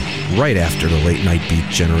 3 a.m., right after the late night beat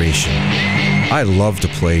generation. I love to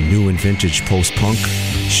play new and vintage post-punk,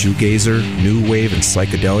 shoegazer, new wave, and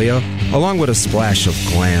psychedelia, along with a splash of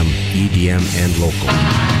glam, EDM, and local.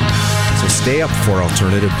 So stay up for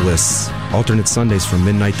Alternative Bliss. Alternate Sundays from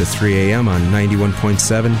midnight to 3 a.m. on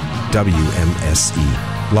 91.7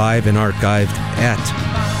 WMSE. Live and archived at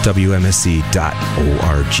WMSE.org.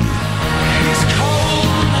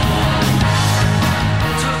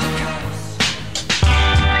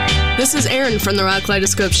 This is Aaron from the Rock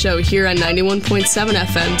Kaleidoscope Show here on 91.7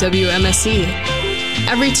 FM WMSE.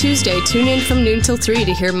 Every Tuesday, tune in from noon till 3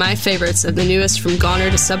 to hear my favorites of the newest from Goner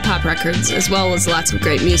to Sub Pop Records, as well as lots of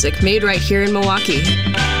great music made right here in Milwaukee.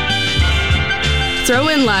 Throw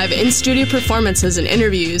in live in-studio performances and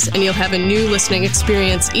interviews, and you'll have a new listening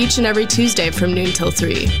experience each and every Tuesday from noon till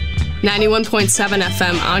 3. 91.7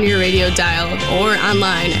 FM on your radio dial or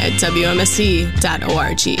online at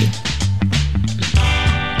WMSE.org.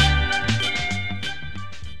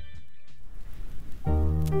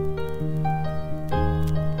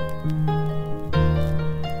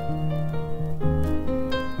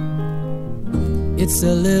 It's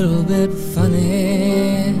a little bit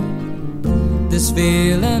funny, this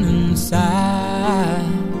feeling inside.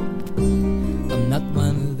 I'm not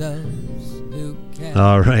one of those who can.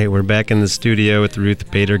 All right, we're back in the studio with Ruth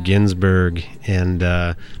Bader Ginsburg.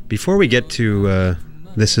 And before we get to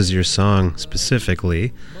This Is Your Song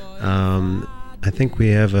specifically, I think we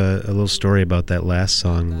have a little story about that last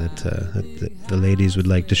song that the ladies would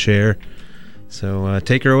like to share. So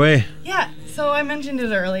take her away. Yeah. So I mentioned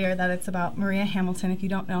it earlier that it's about Maria Hamilton. If you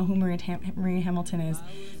don't know who Maria Hamilton is,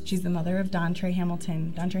 she's the mother of Dontre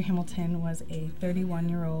Hamilton. Dontre Hamilton was a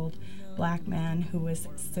 31-year-old black man who was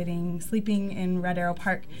sleeping in Red Arrow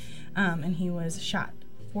Park, and he was shot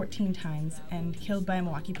 14 times and killed by a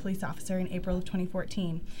Milwaukee police officer in April of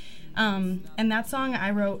 2014. And that song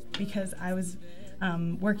I wrote because I was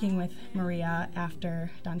working with Maria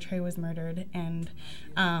after Dontre was murdered, and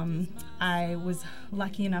I was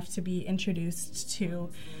lucky enough to be introduced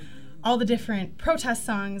to all the different protest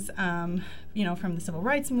songs, from the civil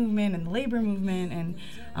rights movement and the labor movement and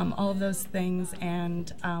all of those things,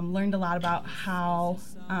 and learned a lot about how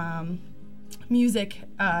music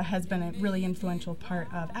has been a really influential part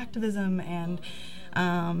of activism and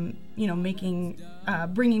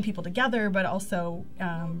bringing people together, but also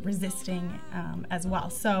resisting as well.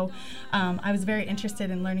 So I was very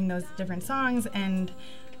interested in learning those different songs, and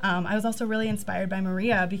I was also really inspired by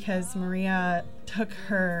Maria because Maria took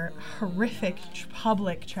her horrific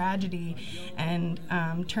public tragedy and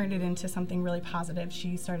turned it into something really positive.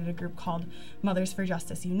 She started a group called Mothers for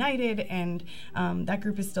Justice United, and that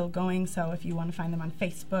group is still going, so if you want to find them on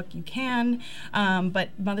Facebook, you can. But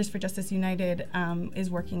Mothers for Justice United is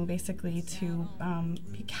working basically to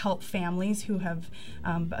help families who have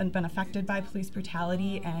been affected by police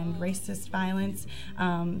brutality and racist violence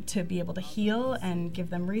to be able to heal and give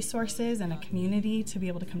them resources and a community to be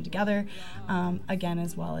able to come together, again,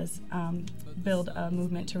 as well as build a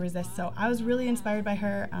movement to resist. So I was really inspired by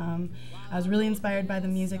her. I was really inspired by the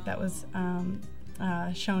music that was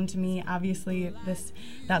shown to me. Obviously,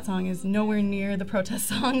 that song is nowhere near the protest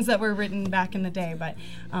songs that were written back in the day, but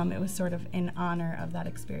it was sort of in honor of that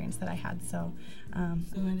experience that I had. So I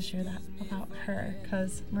wanted to share that about her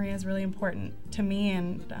because Maria is really important to me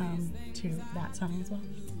and to that song as well.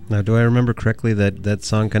 Now, do I remember correctly that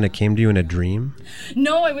song kind of came to you in a dream?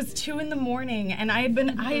 No, it was 2 a.m, and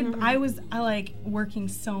I was working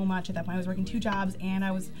so much at that point. I was working 2 jobs, and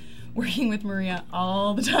I was working with Maria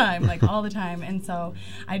all the time, all the time. And so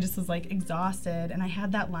I just was exhausted, and I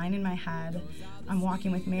had that line in my head, I'm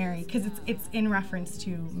walking with Mary, because it's in reference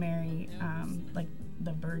to Mary,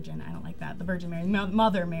 the Virgin. I don't like that. The Virgin Mary,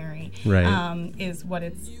 Mother Mary, right. Is what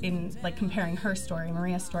it's in, like comparing her story,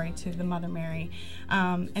 Maria's story, to the Mother Mary.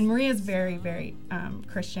 And Maria is very, very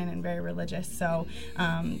Christian and very religious, so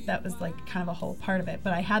that was like kind of a whole part of it.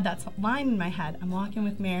 But I had that line in my head, I'm walking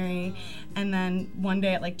with Mary, and then one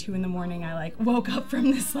day at like 2 a.m, I like woke up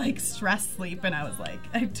from this like stress sleep, and I was like,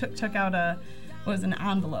 I took out an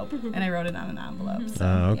envelope, and I wrote it on an envelope. So,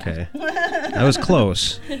 okay. That was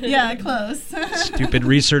close. Yeah, close. Stupid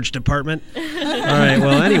research department. All right,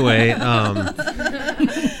 well, anyway,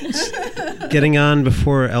 getting on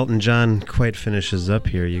before Elton John quite finishes up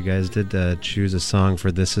here, you guys did choose a song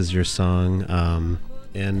for This Is Your Song.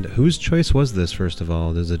 And whose choice was this, first of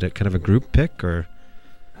all? Is it kind of a group pick, or?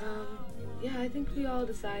 Yeah, I think we all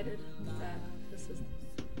decided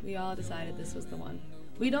this was the one.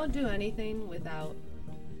 We don't do anything without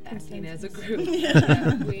acting as a group.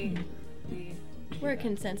 Yeah. We're a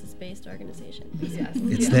consensus-based organization. Yes.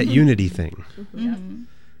 It's that unity thing. Mm-hmm. Mm-hmm.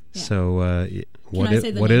 Yeah. So, what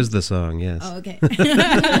is the song? Yes. Oh, okay.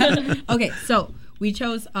 Okay, so we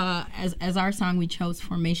chose, as our song, we chose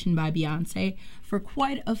Formation by Beyonce for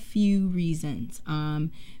quite a few reasons.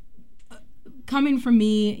 Coming from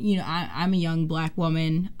me, you know, I'm a young black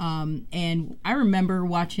woman, and I remember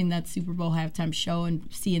watching that Super Bowl halftime show and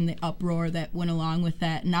seeing the uproar that went along with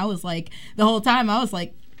that, and I was like, the whole time I was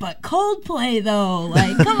like, but Coldplay though,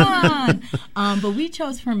 like, come on. But we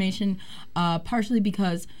chose Formation partially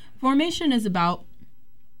because Formation is about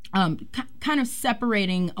kind of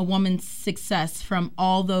separating a woman's success from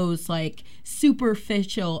all those like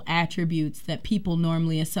superficial attributes that people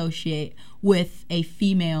normally associate with a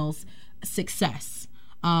female's success.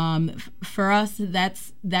 For us,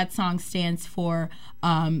 that song stands for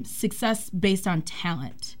success based on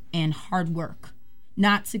talent and hard work,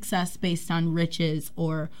 not success based on riches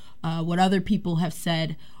or what other people have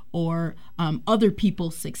said or other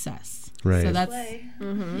people's success. Right. So that's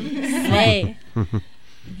Slay.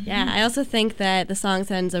 Yeah, I also think that the song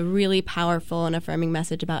sends a really powerful and affirming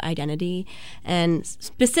message about identity and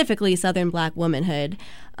specifically Southern black womanhood.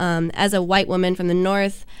 As a white woman from the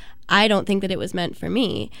North, I don't think that it was meant for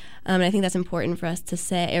me. And I think that's important for us to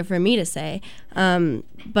say, or for me to say.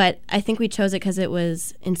 But I think we chose it because it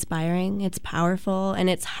was inspiring, it's powerful, and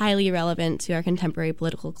it's highly relevant to our contemporary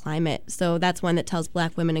political climate. So that's one that tells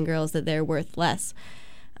black women and girls that they're worth less.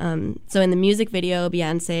 So in the music video,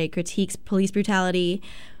 Beyonce critiques police brutality.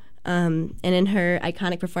 And in her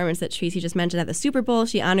iconic performance that Tracy just mentioned at the Super Bowl,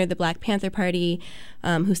 she honored the Black Panther Party,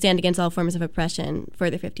 who stand against all forms of oppression for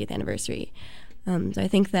their 50th anniversary. So I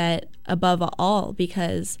think that above all,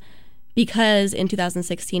 because in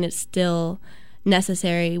 2016 it's still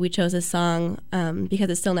necessary, we chose this song because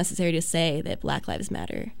it's still necessary to say that Black Lives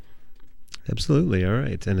Matter. Absolutely. All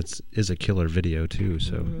right. And it is a killer video, too.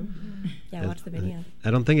 So, Yeah, watch the video. I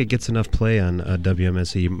don't think it gets enough play on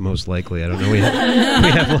WMSE, most likely. I don't know. We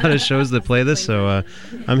have a lot of shows that play this, so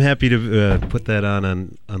I'm happy to put that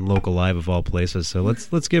on Local Live of all places. So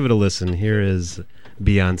let's give it a listen. Here is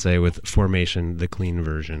Beyonce with Formation, the clean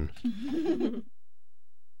version.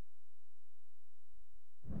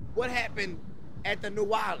 What happened at the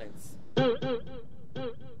New Orleans?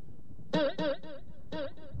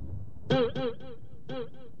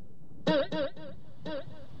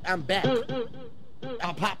 I'm back.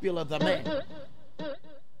 I'm popular the man.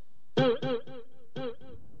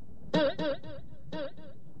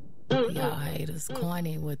 Y'all haters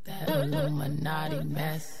corny with that Illuminati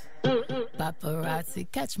mess.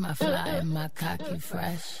 Paparazzi catch my fly and my cocky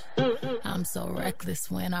fresh. I'm so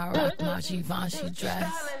reckless when I rock my Givenchy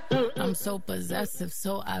dress. I'm so possessive,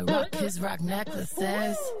 so I rock his rock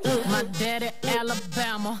necklaces. My daddy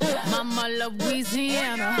Alabama, mama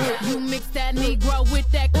Louisiana. You mix that Negro with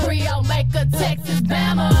that Creole, make a Texas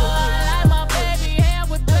Bama. I like my baby hair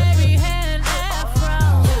with baby hair and afro.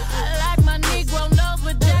 I like my Negro nose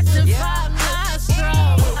with Jackson 5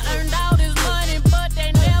 nostrils. I earned all this money, but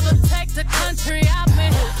they never take the country out me.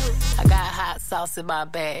 I got hot sauce in my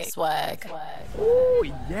bag, swag. Oh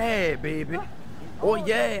yeah, baby. Oh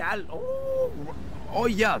yeah, oh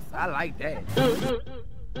yes, I like that.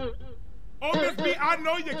 Oh, Miss B, I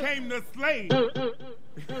know you came to slay.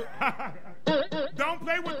 Don't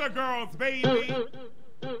play with the girls, baby.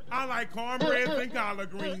 I like cornbread and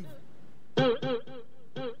collard greens.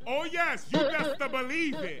 Oh yes, you best to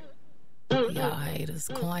believe it. Y'all haters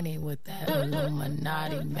corny with that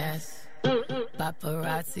Illuminati mess.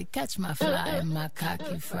 Paparazzi catch my fly and my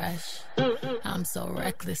cocky fresh. I'm so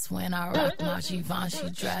reckless when I rock my Givenchy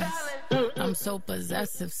dress. I'm so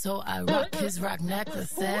possessive, so I rock his rock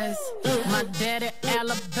necklaces. My daddy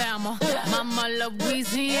Alabama, mama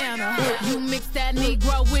Louisiana. You mix that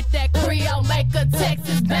Negro with that Creole, make a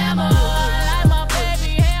Texas Bama. I like my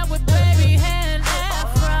baby hair with baby hair and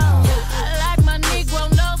afro. I like my Negro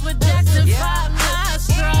nose with Jackson 5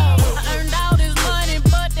 nostrils. I earned all this money,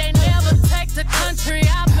 but they never take the country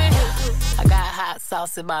out me. I got hot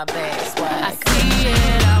sauce in my bag, swag. I see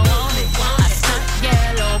it, I want it. I stunt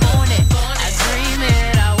yellow, want it. I dream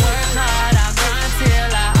it, I work hard, I grind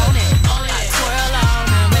till I own it. I twirl on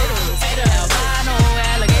them haters, albino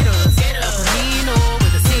alligators. El Camino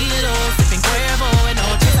with a CeeLo, sipping Cuervo and no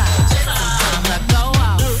chisa. Sometimes I go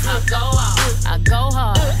out, I go out, I go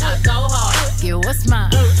hard, I go hard. Yeah, what's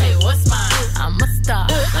mine? Hey, what's mine? I'm a star,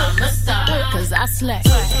 cause I slay, I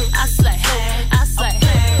slay, I slay,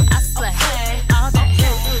 I slay, all day.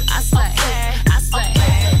 I slay, I slay,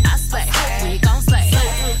 I slay, we gon' slay,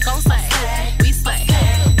 we slay,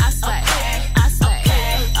 I slay, I slay,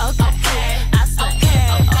 okay, I slay,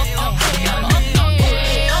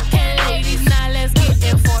 okay, ladies, now let's get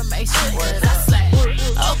information, cause I slay,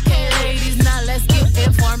 okay, ladies, now let's get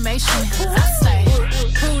information, cause I slay,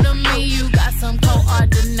 prove to me you got some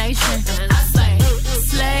coordination, I slay,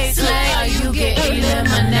 slay, slay, or you get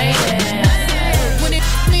eliminated. When it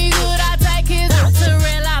me good, I take his to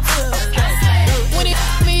real lobster. When it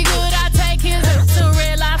me good, I take his to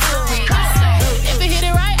real lobster. If it hit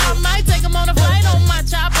it right, I might take him on a flight on my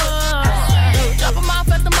chopper. Drop him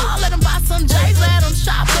off at the mall, let him buy some J's, let him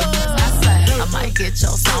shop I might get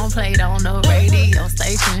your song played on the radio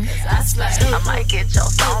station. I might get your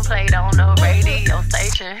song played on the radio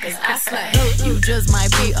station. I slay. You just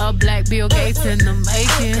might be a black Bill Gates in the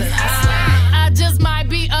making. I just might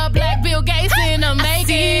be a black Bill Gates in the making. I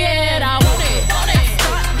see it, I want it.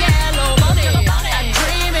 Yellow, want it. I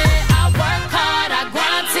dream it, I work hard, I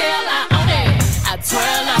grind till I own it. I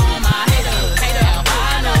twirl on my haters,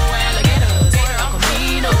 albino alligators. El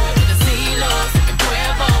Camino with a CeeLo, sipping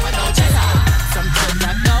Cuervo and no chisa. Sometimes I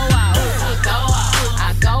go out,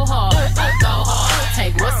 I go hard,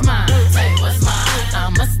 take what's mine,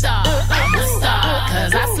 I'm a star,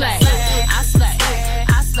 cause I slay, I slay,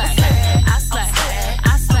 I slay, I slay,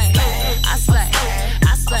 I slay, I slay,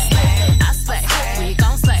 I slay, I slay, we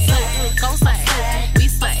gon' slay, we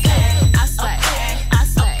slay, I slay, I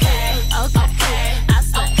slay, okay, I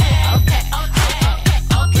slay,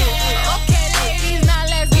 okay, ladies, now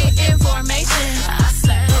let's get information, I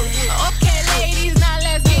slay, okay, ladies, now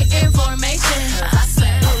let's get information, I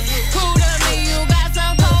slay, prove to me you got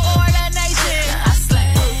some coordination, I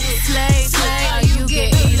slay, slay, or you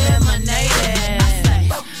get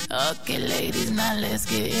eliminated, okay, ladies, now let's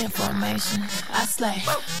get information, I slay,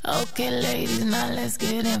 okay, ladies, now let's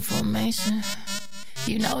get information,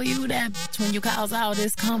 you know you that bitch when you cause all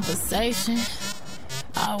this conversation,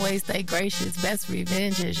 always stay gracious, best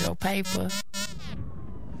revenge is your paper.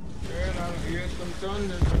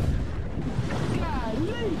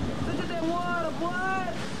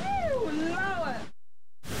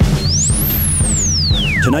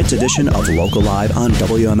 Tonight's edition of Local Live on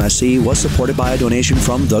WMSC was supported by a donation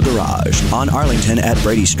from The Garage on Arlington at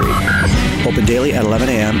Brady Street. Open daily at 11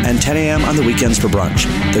 a.m. and 10 a.m. on the weekends for brunch.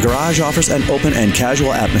 The Garage offers an open and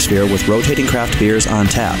casual atmosphere with rotating craft beers on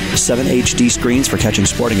tap, 7 HD screens for catching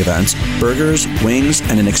sporting events, burgers, wings,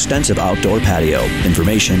 and an extensive outdoor patio.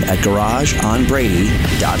 Information at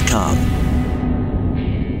garageonbrady.com.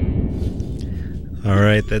 All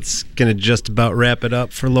right, that's going to just about wrap it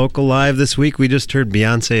up for Local Live this week. We just heard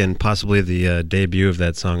Beyonce and possibly the debut of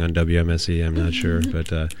that song on WMSE. I'm not sure,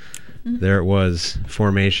 but there it was,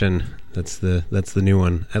 Formation. That's the new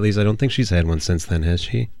one. At least I don't think she's had one since then, has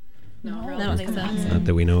she? No, I don't think so. Not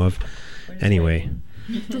that we know of. Anyway.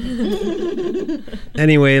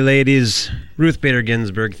 Ladies, Ruth Bader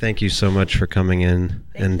Ginsburg, thank you so much for coming in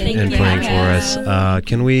and playing for us.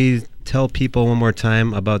 Can we tell people one more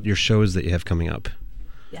time about your shows that you have coming up?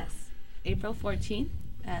 Yes. April 14th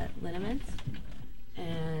at Linneman's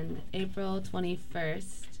and April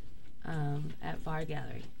 21st at VAR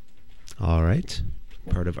Gallery. All right.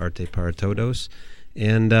 Part of Arte para Todos.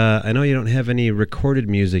 And I know you don't have any recorded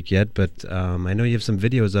music yet, but I know you have some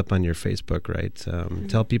videos up on your Facebook, right?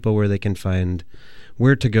 Tell people where they can find,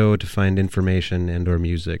 where to go to find information and or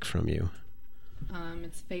music from you.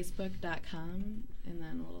 It's facebook.com and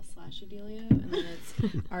then a little slash Adelia, and then it's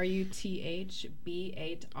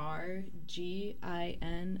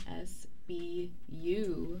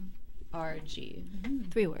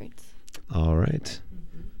RUTHBARGINSBURG. 3 words. All right.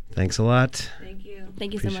 Thanks a lot. Thank you.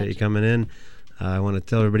 Thank you so much. Appreciate you coming in. I want to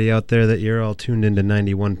tell everybody out there that you're all tuned into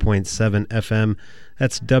 91.7 FM.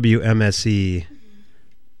 That's WMSE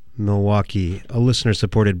Milwaukee, a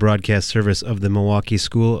listener-supported broadcast service of the Milwaukee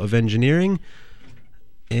School of Engineering.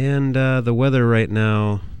 And the weather right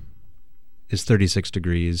now is 36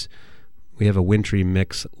 degrees. We have a wintry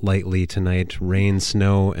mix lightly tonight. Rain,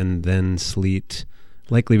 snow, and then sleet.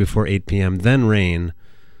 Likely before 8 p.m., then rain.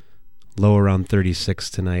 Low around 36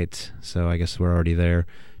 tonight, so I guess we're already there.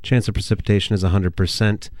 Chance of precipitation is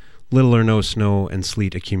 100%. Little or no snow and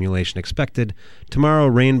sleet accumulation expected. Tomorrow,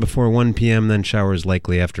 rain before 1 p.m., then showers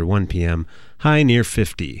likely after 1 p.m. High near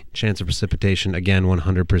 50. Chance of precipitation, again,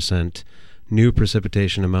 100%. New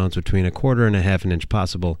precipitation amounts between 1/4 and 1/2 inch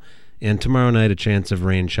possible. And tomorrow night, a chance of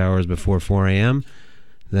rain showers before 4 a.m.,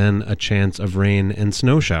 then a chance of rain and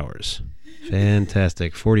snow showers.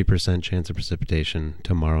 Fantastic. 40% chance of precipitation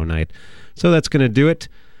tomorrow night. So that's going to do it.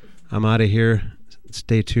 I'm out of here.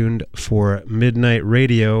 Stay tuned for Midnight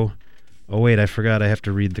Radio. Oh, wait, I forgot I have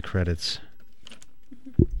to read the credits.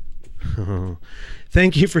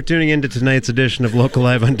 Thank you for tuning in to tonight's edition of Local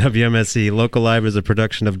Live on WMSE. Local Live is a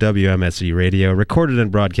production of WMSE Radio, recorded and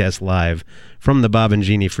broadcast live from the Bob and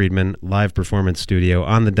Jeannie Friedman Live Performance Studio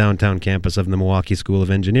on the downtown campus of the Milwaukee School of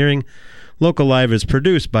Engineering. Local Live is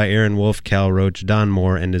produced by Aaron Wolf, Cal Roach, Don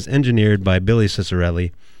Moore, and is engineered by Billy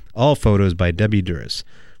Cicerelli. All photos by Debbie Duras.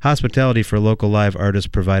 Hospitality for Local Live artists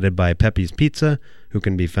provided by Pepe's Pizza, who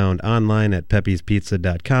can be found online at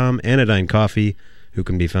pepespizza.com, Anodyne Coffee, who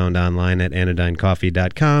can be found online at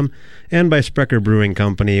anodynecoffee.com, and by Sprecher Brewing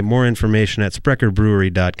Company. More information at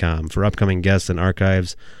spreckerbrewery.com. For upcoming guests and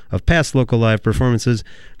archives of past Local Live performances,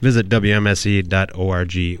 visit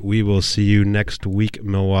wmse.org. We will see you next week,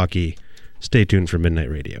 Milwaukee. Stay tuned for Midnight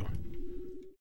Radio.